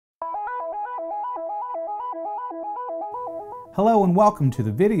Hello and welcome to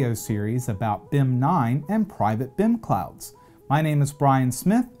the video series about BIM9 and Private BIM Clouds. My name is Brian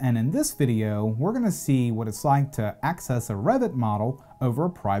Smith, and in this video we're going to see what it's like to access a Revit model over a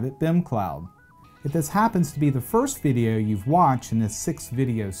Private BIM Cloud. If this happens to be the first video you've watched in this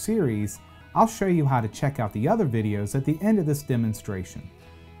 6-video series, I'll show you how to check out the other videos at the end of this demonstration.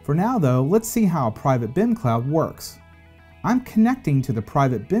 For now though, let's see how a Private BIM Cloud works. I'm connecting to the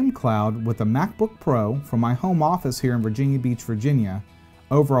Private BIM Cloud with a MacBook Pro from my home office here in Virginia Beach, Virginia,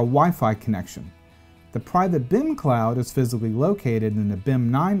 over a Wi-Fi connection. The Private BIM Cloud is physically located in the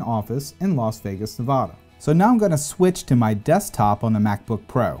BIM9 office in Las Vegas, Nevada. So now I'm going to switch to my desktop on the MacBook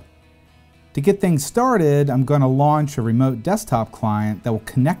Pro. To get things started, I'm going to launch a remote desktop client that will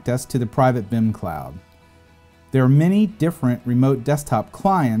connect us to the Private BIM Cloud. There are many different remote desktop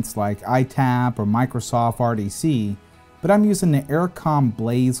clients like iTap or Microsoft RDC, but I'm using the Aircom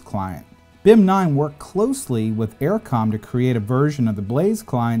Blaze client. BIM9 worked closely with Aircom to create a version of the Blaze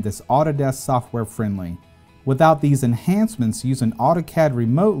client that's Autodesk software friendly. Without these enhancements, using AutoCAD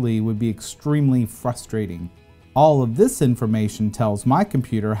remotely would be extremely frustrating. All of this information tells my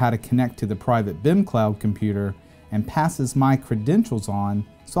computer how to connect to the Private BIM Cloud computer and passes my credentials on,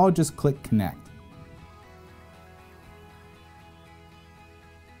 so I'll just click Connect.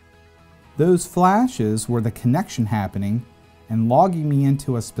 Those flashes were the connection happening and logging me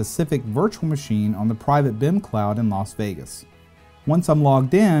into a specific virtual machine on the Private BIM Cloud in Las Vegas. Once I'm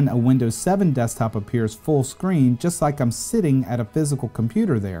logged in, a Windows 7 desktop appears full screen, just like I'm sitting at a physical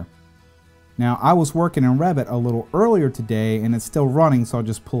computer there. Now, I was working in Revit a little earlier today and it's still running, so I'll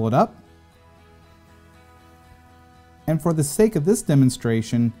just pull it up. And for the sake of this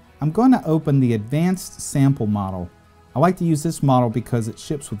demonstration, I'm going to open the Advanced Sample model. I like to use this model because it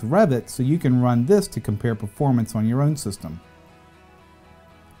ships with Revit, so you can run this to compare performance on your own system.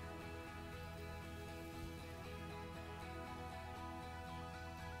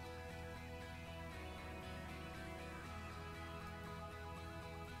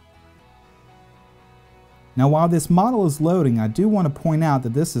 Now while this model is loading, I do want to point out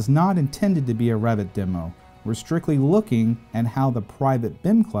that this is not intended to be a Revit demo. We're strictly looking at how the Private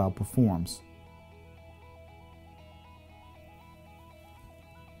BIM Cloud performs.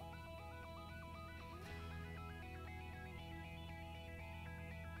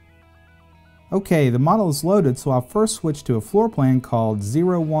 Okay, the model is loaded, so I'll first switch to a floor plan called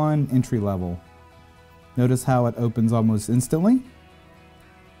 01 Entry Level. Notice how it opens almost instantly.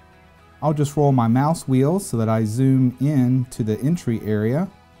 I'll just roll my mouse wheel so that I zoom in to the entry area.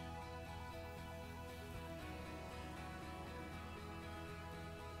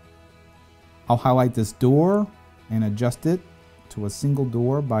 I'll highlight this door and adjust it to a single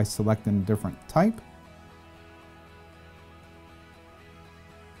door by selecting a different type.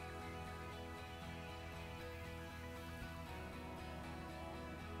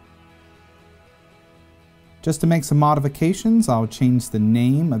 Just to make some modifications, I'll change the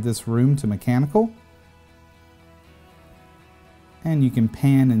name of this room to mechanical. And you can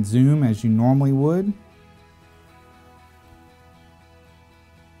pan and zoom as you normally would.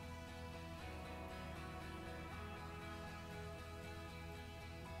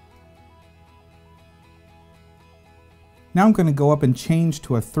 Now I'm going to go up and change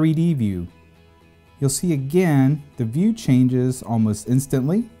to a 3D view. You'll see again, the view changes almost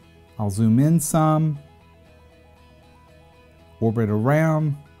instantly. I'll zoom in some. Orbit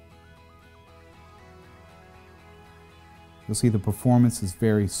around. You'll see the performance is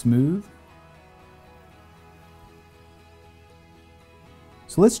very smooth.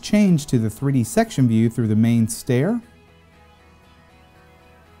 So let's change to the 3D section view through the main stair.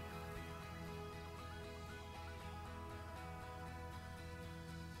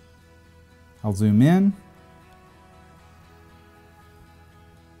 I'll zoom in.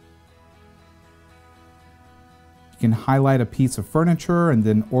 You can highlight a piece of furniture and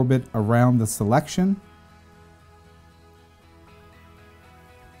then orbit around the selection.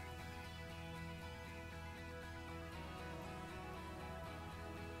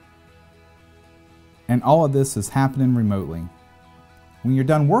 And all of this is happening remotely. When you're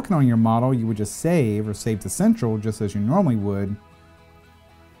done working on your model, you would just save or save to Central just as you normally would.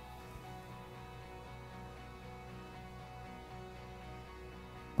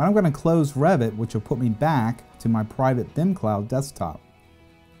 But I'm going to close Revit, which will put me back to my Private BIM Cloud desktop.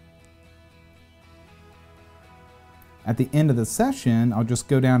 At the end of the session, I'll just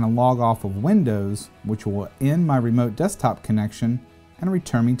go down and log off of Windows, which will end my remote desktop connection and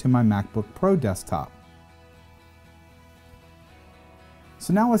return me to my MacBook Pro desktop.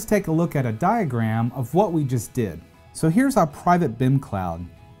 So now let's take a look at a diagram of what we just did. So here's our Private BIM Cloud.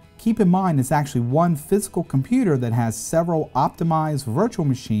 Keep in mind it's actually one physical computer that has several optimized virtual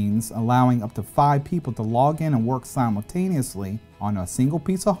machines, allowing up to 5 people to log in and work simultaneously on a single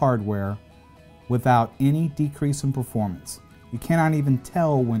piece of hardware without any decrease in performance. You cannot even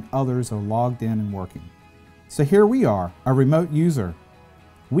tell when others are logged in and working. So here we are, a remote user.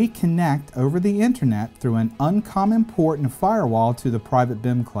 We connect over the internet through an uncommon port and firewall to the Private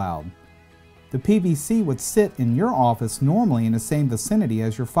BIM Cloud. The PVC would sit in your office normally in the same vicinity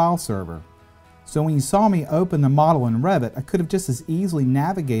as your file server. So when you saw me open the model in Revit, I could have just as easily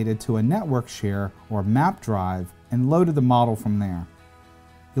navigated to a network share or map drive and loaded the model from there.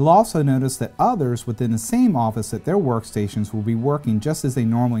 You'll also notice that others within the same office at their workstations will be working just as they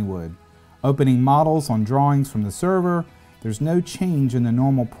normally would, opening models on drawings from the server. There's no change in the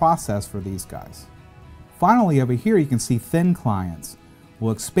normal process for these guys. Finally, over here you can see thin clients.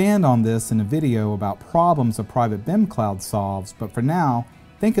 We'll expand on this in a video about problems a Private BIM Cloud solves, but for now,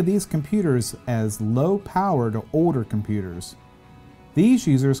 think of these computers as low-powered or older computers. These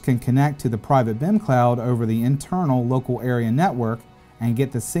users can connect to the Private BIM Cloud over the internal local area network and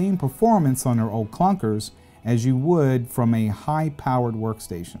get the same performance on their old clunkers as you would from a high-powered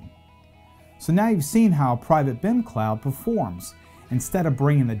workstation. So now you've seen how Private BIM Cloud performs. Instead of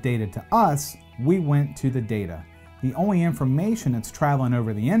bringing the data to us, we went to the data. The only information that's traveling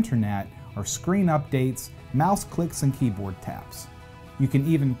over the internet are screen updates, mouse clicks, and keyboard taps. You can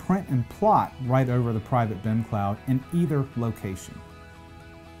even print and plot right over the Private BIM Cloud in either location.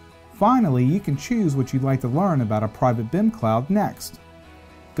 Finally, you can choose what you'd like to learn about a Private BIM Cloud next.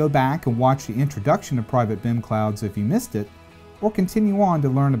 Go back and watch the introduction to Private BIM Clouds if you missed it, or continue on to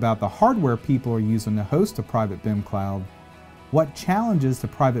learn about the hardware people are using to host a Private BIM Cloud, what challenges the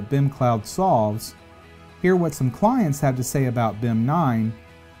Private BIM Cloud solves, hear what some clients have to say about BIM9,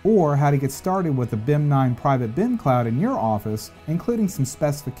 or how to get started with the BIM9 Private BIM Cloud in your office, including some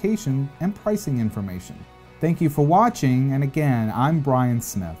specification and pricing information. Thank you for watching, and again, I'm Brian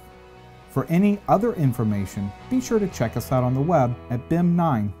Smith. For any other information, be sure to check us out on the web at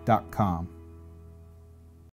BIM9.com.